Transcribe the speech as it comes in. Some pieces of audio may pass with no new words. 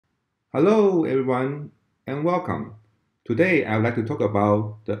Hello everyone and welcome. Today I would like to talk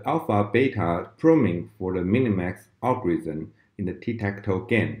about the alpha-beta pruning for the Minimax algorithm in the Tic-Tac-Toe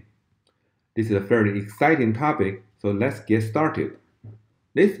game. This is a very exciting topic, so let's get started.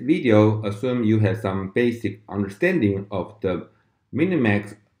 This video assumes you have some basic understanding of the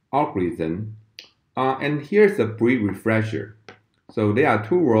Minimax algorithm, and here's a brief refresher. So there are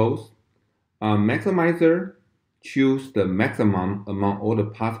two roles. Maximizer choose the maximum among all the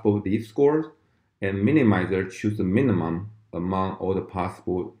possible leaf scores, and minimizer choose the minimum among all the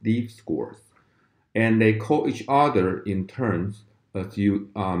possible leaf scores. And they call each other in turns as you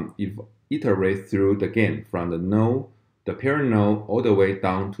iterate through the game from the node, the parent node, all the way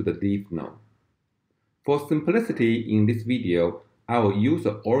down to the leaf node. For simplicity in this video, I will use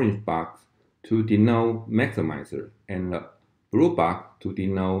the orange box to denote maximizer and the blue box to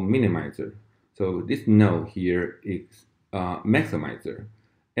denote minimizer. So this node here is maximizer.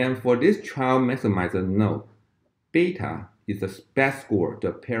 And for this trial maximizer node, beta is the best score,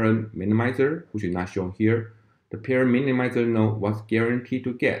 the parent minimizer, which is not shown here. The parent minimizer node was guaranteed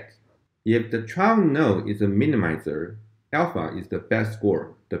to get. If the trial node is a minimizer, alpha is the best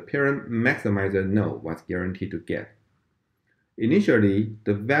score the parent maximizer node was guaranteed to get. Initially,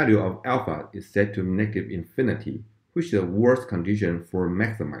 the value of alpha is set to negative infinity, which is the worst condition for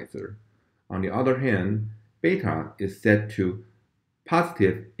maximizer. On the other hand, beta is set to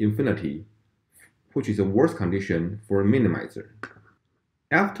positive infinity, which is the worst condition for minimizer.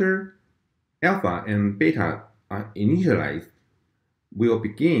 After alpha and beta are initialized, we'll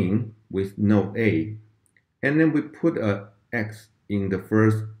begin with node A, and then we put a x in the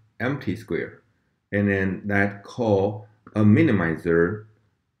first empty square, and then that call a minimizer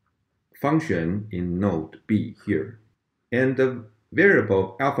function in node B here. And the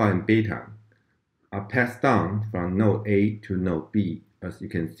variable alpha and beta are passed down from node A to node B, as you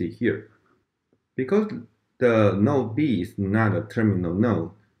can see here. Because the node B is not a terminal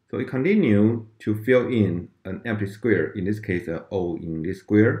node, so it continues to fill in an empty square, in this case a O in this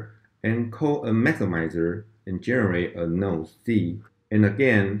square, and call a maximizer and generate a node C. And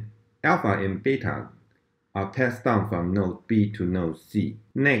again, alpha and beta are passed down from node B to node C.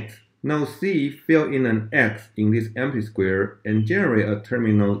 Next, node C fill in an X in this empty square and generate a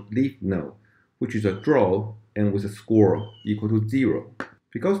terminal leaf node, which is a draw and with a score equal to 0.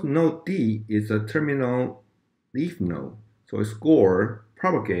 Because node D is a terminal leaf node, so a score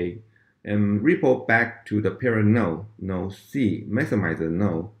propagate and ripple back to the parent node, node C, maximizer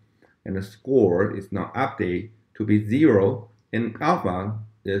node, and the score is now updated to be 0, and alpha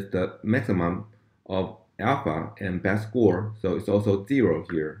is the maximum of alpha and best score, so it's also 0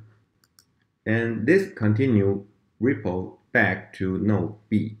 here. And this continue ripple back to node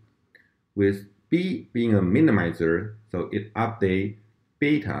B, with B being a minimizer, so it updates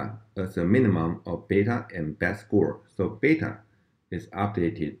beta as a minimum of beta and best score. So beta is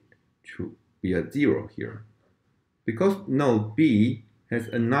updated to be a 0 here. Because node B has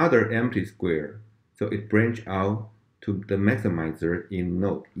another empty square, so it branches out to the maximizer in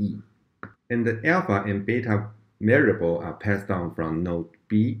node E. And the alpha and beta variable are passed down from node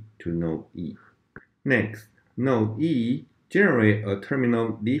B to node E. Next, node E generates a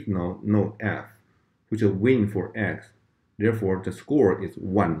terminal leaf node, node F, which is a win for X. Therefore, the score is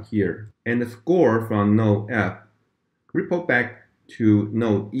 1 here. And the score from node F ripple back to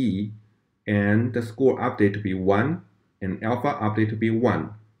node E, and the score update to be 1, and alpha update to be 1.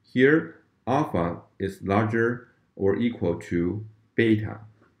 Here, alpha is larger or equal to beta.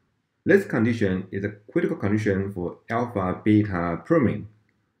 This condition is a critical condition for alpha-beta pruning.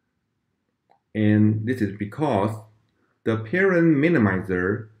 And this is because the parent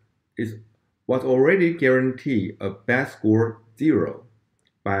minimizer was already guaranteed a best score 0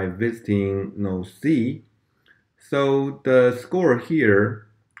 by visiting node C. So the score here,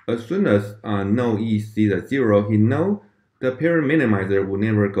 as soon as node E sees a 0, he knows the parent minimizer will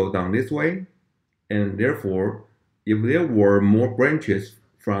never go down this way. And therefore, if there were more branches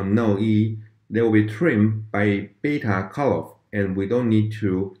from node E, they will be trimmed by beta cutoff, and we don't need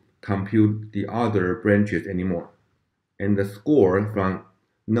to compute the other branches anymore. And the score from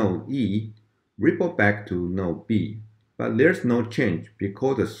node E ripple back to node B, but there's no change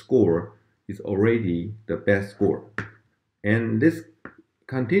because the score is already the best score. And this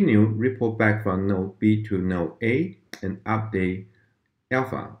continue ripple back from node B to node A and update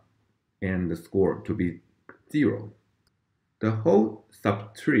alpha and the score to be 0. The whole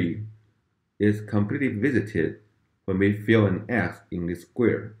subtree is completely visited when we fill an X in this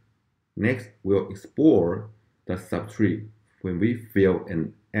square. Next, we'll explore the subtree when we fill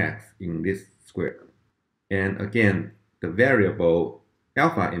an X in this square. And again, the variable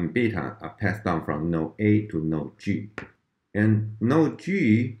alpha and beta are passed down from node A to node G. And node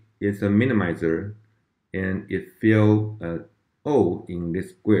G is a minimizer, and it fills O in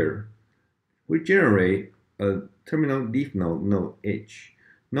this square. We generate a terminal leaf node, node H.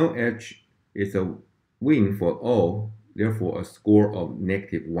 Node H is a win for O, therefore a score of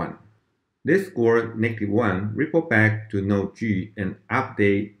 -1. This score, -1, ripple back to node G and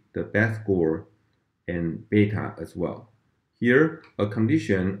update the best score and beta as well. Here, a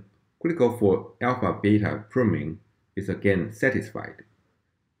condition critical for alpha beta pruning is again satisfied.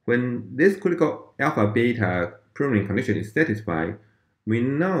 When this critical alpha beta pruning condition is satisfied, we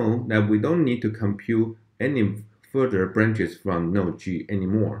know that we don't need to compute any further branches from node G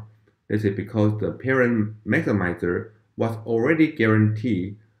anymore. This is because the parent maximizer was already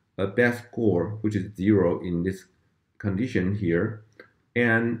guaranteed a best score, which is 0 in this condition here.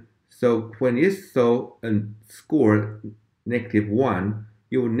 And so when it saw a score -1,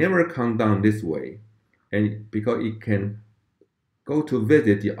 it will never come down this way. And because it can go to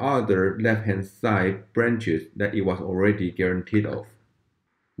visit the other left-hand side branches that it was already guaranteed of.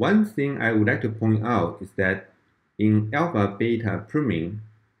 One thing I would like to point out is that in alpha beta pruning,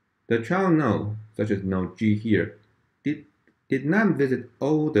 the child node, such as node G here, did not visit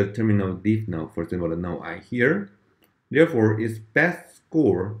all the terminal leaf nodes, for example, the node I here. Therefore, its best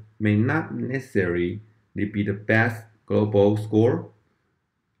score may not necessarily be the best global score,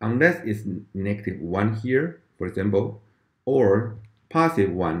 unless it's -1 here, for example, or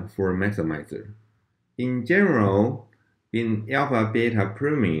 +1 for a maximizer. In general, in alpha beta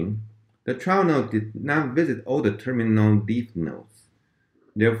pruning, the child node did not visit all the terminal leaf nodes.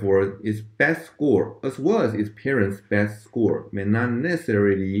 Therefore, its best score, as well as its parent's best score, may not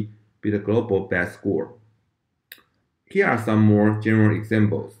necessarily be the global best score. Here are some more general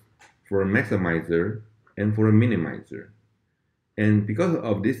examples for a maximizer and for a minimizer. And because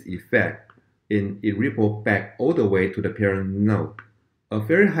of this effect, it ripples back all the way to the parent node. A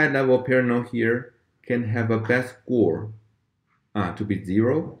very high level parent node here can have a best score to be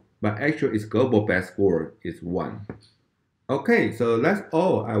 0, but actually its global best score is 1. Okay, so that's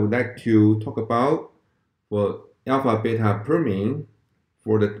all I would like to talk about for alpha beta pruning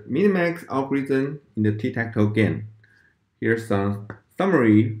for the Minimax algorithm in the Tic-Tac-Toe game. Here's some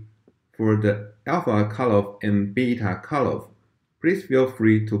summary for the alpha cutoff and beta cutoff. Please feel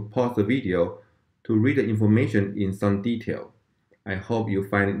free to pause the video to read the information in some detail. I hope you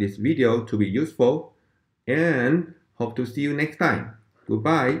find this video to be useful and hope to see you next time.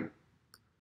 Goodbye.